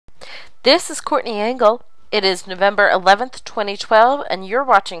This is Courtney Engel. It is November 11th, 2012, and you're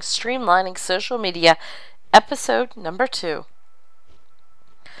watching Streamlining Social Media, episode number 2.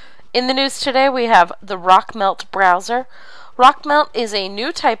 In the news today, we have the RockMelt browser. RockMelt is a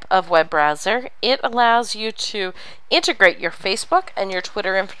new type of web browser. It allows you to integrate your Facebook and your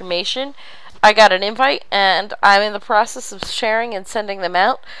Twitter information. I got an invite, and I'm in the process of sharing and sending them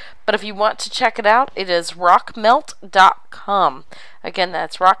out. But if you want to check it out, it is rockmelt.com. Again,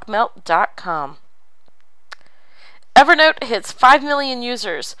 that's rockmelt.com. Evernote hits 5 million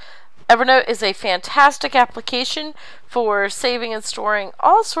users. Evernote is a fantastic application for saving and storing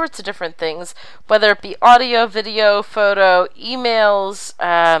all sorts of different things, whether it be audio, video, photo, emails,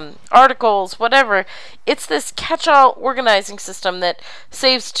 articles, whatever. It's this catch-all organizing system that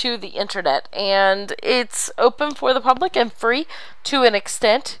saves to the internet, and it's open for the public and free to an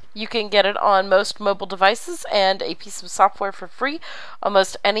extent. You can get it on most mobile devices and a piece of software for free on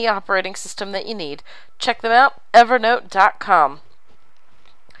most any operating system that you need. Check them out, evernote.com.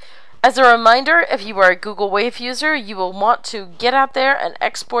 As a reminder, if you are a Google Wave user, you will want to get out there and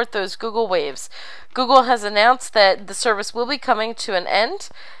export those Google Waves. Google has announced that the service will be coming to an end,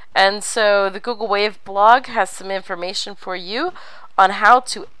 and so the Google Wave blog has some information for you on how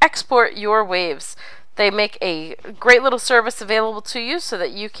to export your waves. They make a great little service available to you so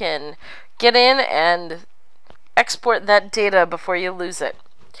that you can get in and export that data before you lose it.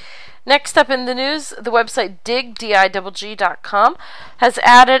 Next up in the news, the website dig.com has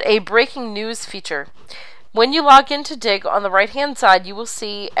added a breaking news feature. When you log into Dig, on the right-hand side, you will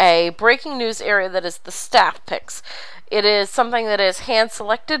see a breaking news area that is the staff picks. It is something that is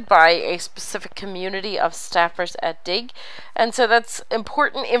hand-selected by a specific community of staffers at Dig, and so that's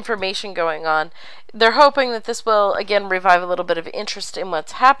important information going on. They're hoping that this will, again, revive a little bit of interest in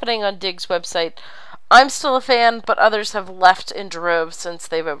what's happening on Dig's website. I'm still a fan, but others have left in droves since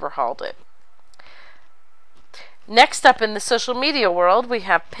they've overhauled it. Next up in the social media world, we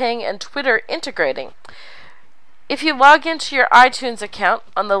have Ping and Twitter integrating. If you log into your iTunes account,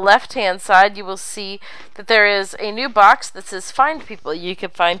 on the left-hand side, you will see that there is a new box that says Find People. You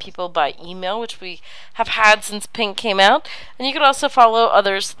can find people by email, which we have had since Ping came out, and you can also follow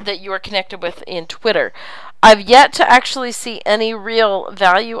others that you are connected with in Twitter. I've yet to actually see any real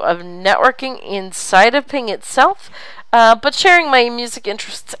value of networking inside of Ping itself, but sharing my music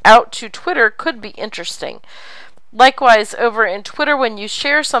interests out to Twitter could be interesting. Likewise, over in Twitter, when you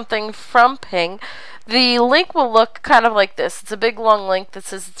share something from Ping, the link will look kind of like this. It's a big long link that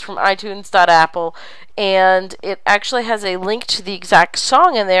says it's from iTunes.apple, and it actually has a link to the exact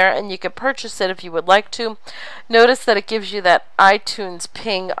song in there, and you can purchase it if you would like to. Notice that it gives you that iTunes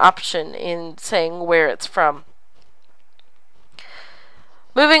Ping option in saying where it's from.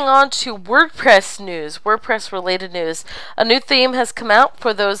 Moving on to WordPress news, WordPress related news. A new theme has come out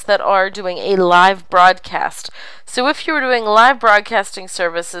for those that are doing a live broadcast. So if you're doing live broadcasting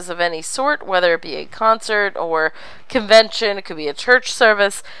services of any sort, whether it be a concert or convention, it could be a church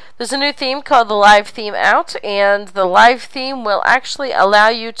service, there's a new theme called the Live Theme out, and the Live Theme will actually allow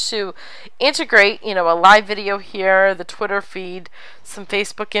you to integrate, a live video here, the Twitter feed, some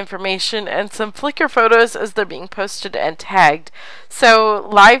Facebook information, and some Flickr photos as they're being posted and tagged. So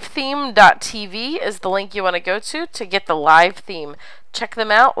livetheme.tv is the link you want to go to get the live theme. Check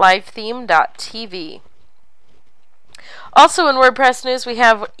them out, livetheme.tv. Also in WordPress news, we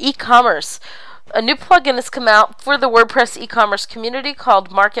have e-commerce. A new plugin has come out for the WordPress e-commerce community called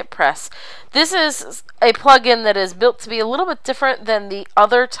MarketPress. This is a plugin that is built to be a little bit different than the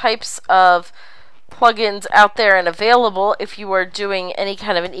other types of plugins out there and available if you are doing any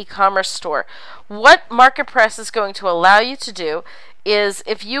kind of an e-commerce store. What MarketPress is going to allow you to do is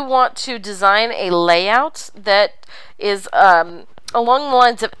if you want to design a layout that is along the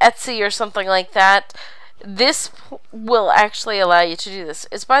lines of Etsy or something like that, this will actually allow you to do this.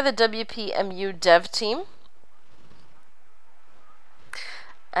 It's by the WPMU dev team,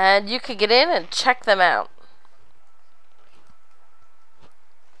 and you can get in and check them out.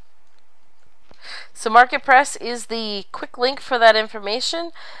 So MarketPress is the quick link for that information,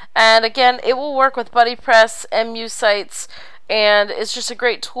 and again, it will work with BuddyPress, MU sites, and it's just a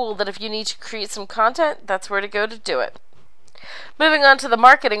great tool that if you need to create some content, that's where to go to do it. Moving on to the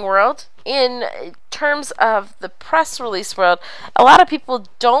marketing world, in terms of the press release world, a lot of people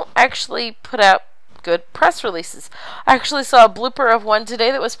don't actually put out good press releases. I actually saw a blooper of one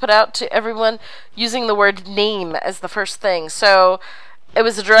today that was put out to everyone using the word name as the first thing. So it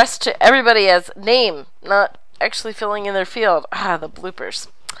was addressed to everybody as name, not actually filling in their field. The bloopers.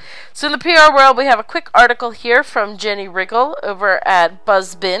 So in the PR world, we have a quick article here from Jenny Riggle over at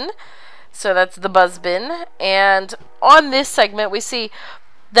BuzzBin. So that's the BuzzBin. And on this segment, we see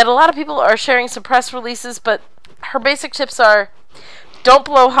that a lot of people are sharing some press releases, but her basic tips are: don't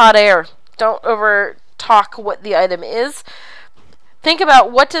blow hot air. Don't over talk what the item is. Think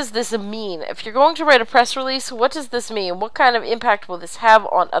about, what does this mean? If you're going to write a press release, what does this mean? What kind of impact will this have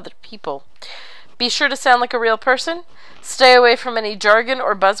on other people? Be sure to sound like a real person. Stay away from any jargon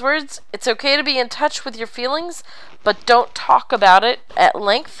or buzzwords. It's okay to be in touch with your feelings, but don't talk about it at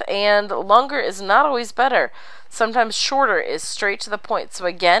length, and longer is not always better. Sometimes shorter is straight to the point. So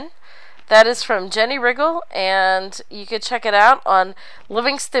again, that is from Jenny Riggle, and you can check it out on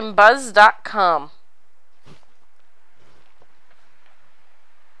livingstonbuzz.com.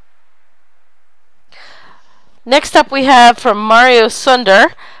 Next up we have from Mario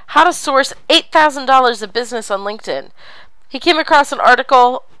Sunder, how to source $8,000 of business on LinkedIn. He came across an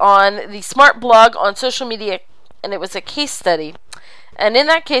article on the Smart blog on social media, and it was a case study. And in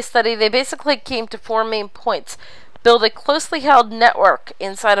that case study, they basically came to 4 main points. Build a closely held network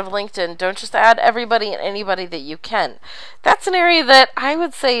inside of LinkedIn. Don't just add everybody and anybody that you can. That's an area that I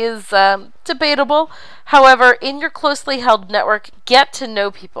would say is debatable. However, in your closely held network, get to know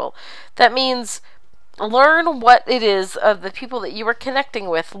people. That means learn what it is of the people that you are connecting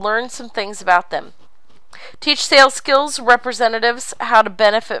with. Learn some things about them. Teach sales skills representatives how to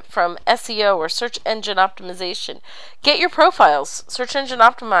benefit from SEO or search engine optimization. Get your profiles search engine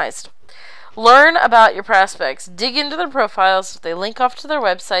optimized. Learn about your prospects. Dig into their profiles. If they link off to their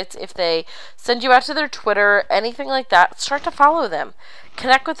websites, if they send you out to their Twitter, anything like that, start to follow them.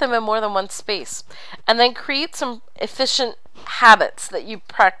 Connect with them in more than one space. And then create some efficient habits that you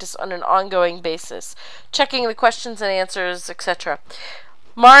practice on an ongoing basis. Checking the questions and answers, etc.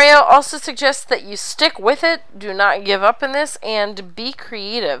 Mario also suggests that you stick with it, do not give up in this, and be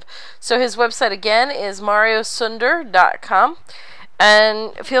creative. So his website again is mariosunder.com.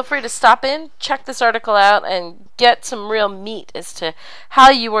 And feel free to stop in, check this article out, and get some real meat as to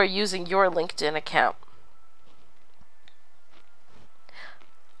how you are using your LinkedIn account.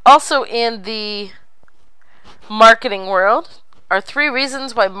 Also in the marketing world are 3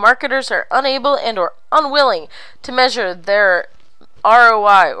 reasons why marketers are unable and or unwilling to measure their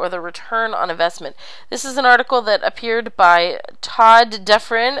ROI, or the return on investment. This is an article that appeared by Todd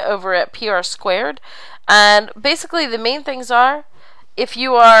Defrin over at PR Squared. And basically the main things are, if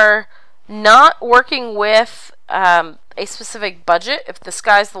you are not working with a specific budget, if the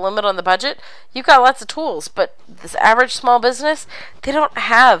sky's the limit on the budget, you've got lots of tools. But this average small business, they don't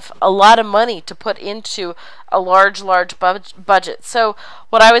have a lot of money to put into a large budget. So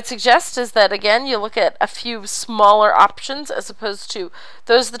what I would suggest is that, again, you look at a few smaller options as opposed to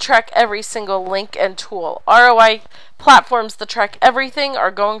those that track every single link and tool. ROI platforms that track everything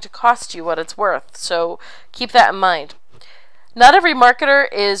are going to cost you what it's worth. So keep that in mind. Not every marketer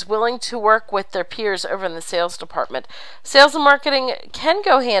is willing to work with their peers over in the sales department. Sales and marketing can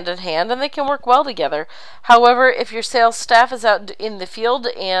go hand in hand, and they can work well together. However, if your sales staff is out in the field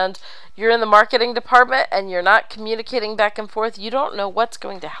and you're in the marketing department and you're not communicating back and forth, you don't know what's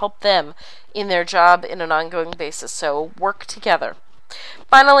going to help them in their job in an ongoing basis. So work together.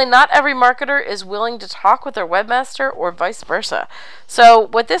 Finally, not every marketer is willing to talk with their webmaster or vice versa. So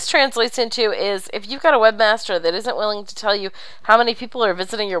what this translates into is, if you've got a webmaster that isn't willing to tell you how many people are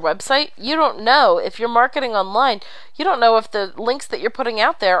visiting your website, you don't know. If you're marketing online, you don't know if the links that you're putting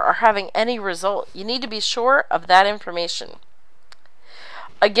out there are having any result. You need to be sure of that information.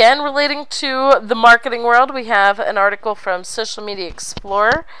 Again, relating to the marketing world, we have an article from Social Media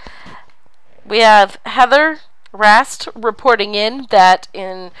Explorer. We have Heather Rast reporting in that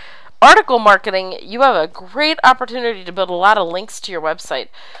in article marketing, you have a great opportunity to build a lot of links to your website.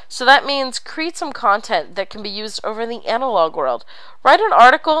 So that means create some content that can be used over in the analog world. Write an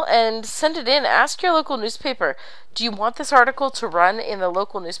article and send it in. Ask your local newspaper, do you want this article to run in the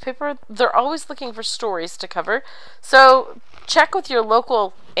local newspaper? They're always looking for stories to cover. So check with your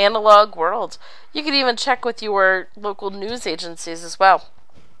local analog world. You could even check with your local news agencies as well.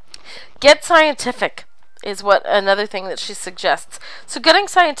 Get scientific is what another thing that she suggests. So getting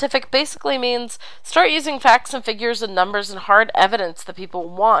scientific basically means start using facts and figures and numbers and hard evidence that people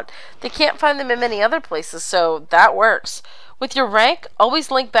want. They can't find them in many other places, so that works. With your rank,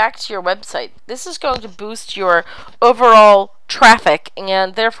 always link back to your website. This is going to boost your overall traffic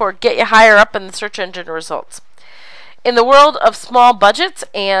and therefore get you higher up in the search engine results. In the world of small budgets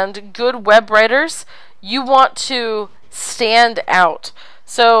and good web writers, you want to stand out.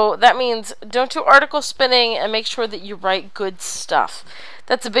 So that means don't do article spinning and make sure that you write good stuff.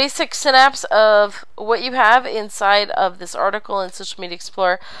 That's a basic synapse of what you have inside of this article in Social Media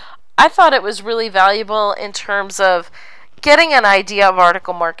Explorer. I thought it was really valuable in terms of getting an idea of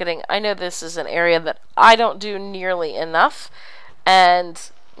article marketing. I know this is an area that I don't do nearly enough, and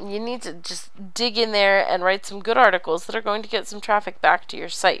you need to just dig in there and write some good articles that are going to get some traffic back to your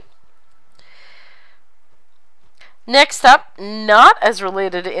site. Next up, not as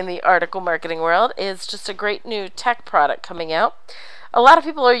related in the article marketing world, is just a great new tech product coming out. A lot of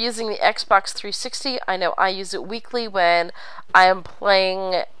people are using the Xbox 360. I know I use it weekly when I am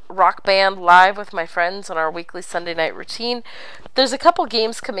playing Rock Band live with my friends on our weekly Sunday night routine. There's a couple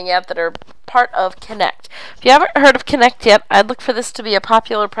games coming out that are part of Kinect. If you haven't heard of Kinect yet, I'd look for this to be a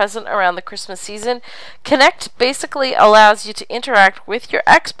popular present around the Christmas season. Kinect basically allows you to interact with your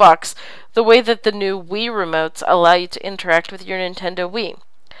Xbox the way that the new Wii remotes allow you to interact with your Nintendo Wii.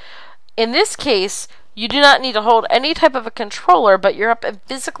 In this case, you do not need to hold any type of a controller, but you're up and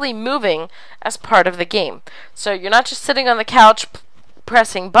physically moving as part of the game. So you're not just sitting on the couch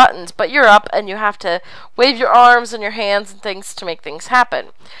pressing buttons, but you're up and you have to wave your arms and your hands and things to make things happen.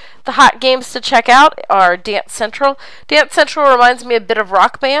 The hot games to check out are Dance Central. Dance Central reminds me a bit of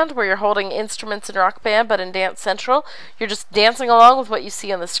Rock Band, where you're holding instruments in Rock Band, but in Dance Central, you're just dancing along with what you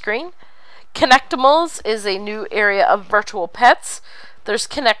see on the screen. Connectimals is a new area of virtual pets. There's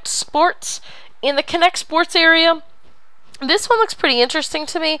Kinect Sports. In the Kinect Sports area, this one looks pretty interesting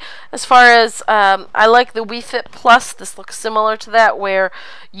to me as far as I like the Wii Fit Plus. This looks similar to that, where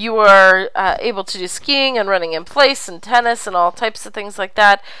you are able to do skiing and running in place and tennis and all types of things like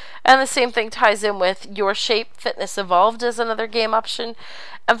that. And the same thing ties in with Your Shape Fitness Evolved as another game option.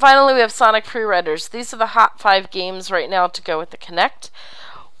 And finally, we have Sonic Pre-Riders. These are the hot 5 games right now to go with the Kinect.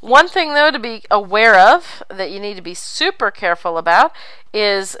 One thing, though, to be aware of that you need to be super careful about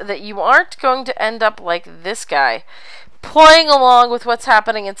is that you aren't going to end up like this guy, playing along with what's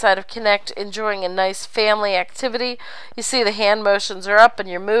happening inside of Kinect, enjoying a nice family activity. You see the hand motions are up and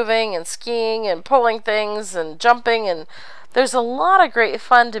you're moving and skiing and pulling things and jumping, and there's a lot of great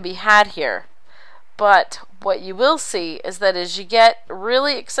fun to be had here. But what you will see is that as you get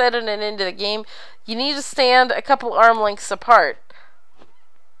really excited and into the game, you need to stand a couple arm lengths apart,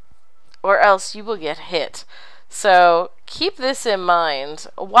 or else you will get hit. So keep this in mind.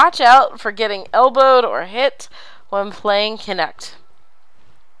 Watch out for getting elbowed or hit when playing Kinect.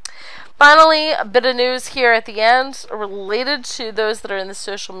 Finally, a bit of news here at the end related to those that are in the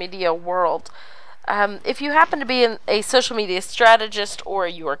social media world. If you happen to be a social media strategist, or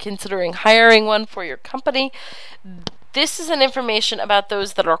you are considering hiring one for your company, this is an information about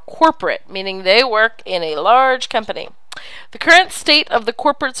those that are corporate, meaning they work in a large company. The current state of the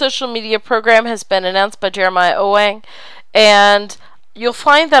corporate social media program has been announced by Jeremiah Owang, and you'll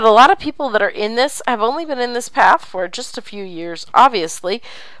find that a lot of people that are in this have only been in this path for just a few years, obviously,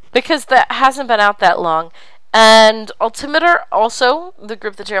 because that hasn't been out that long. And Altimeter, also the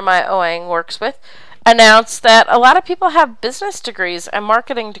group that Jeremiah Owang works with, announced that a lot of people have business degrees and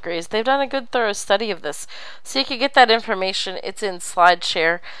marketing degrees. They've done a good thorough study of this. So you can get that information. It's in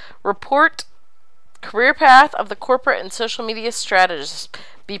SlideShare. Report Career Path of the Corporate and Social Media Strategist.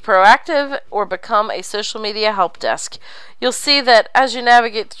 Be proactive or become a social media help desk. You'll see that as you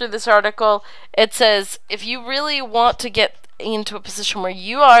navigate through this article, it says if you really want to get into a position where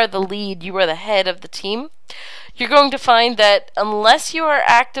you are the lead, you are the head of the team, you're going to find that unless you are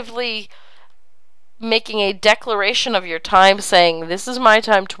actively making a declaration of your time saying, this is my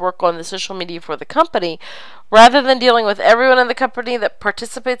time to work on the social media for the company, rather than dealing with everyone in the company that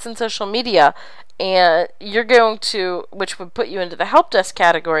participates in social media, and you're going to, which would put you into the help desk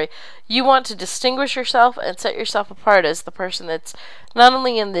category, you want to distinguish yourself and set yourself apart as the person that's not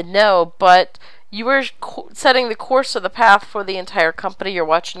only in the know, but you are setting the course of the path for the entire company. You're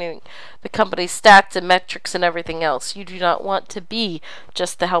watching the company's stats and metrics and everything else. You do not want to be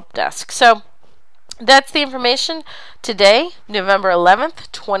just the help desk. So that's the information today, November 11th,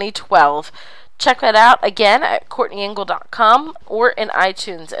 2012. Check that out again at CourtneyEngle.com or in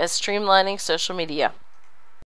iTunes as Streamlining Social Media.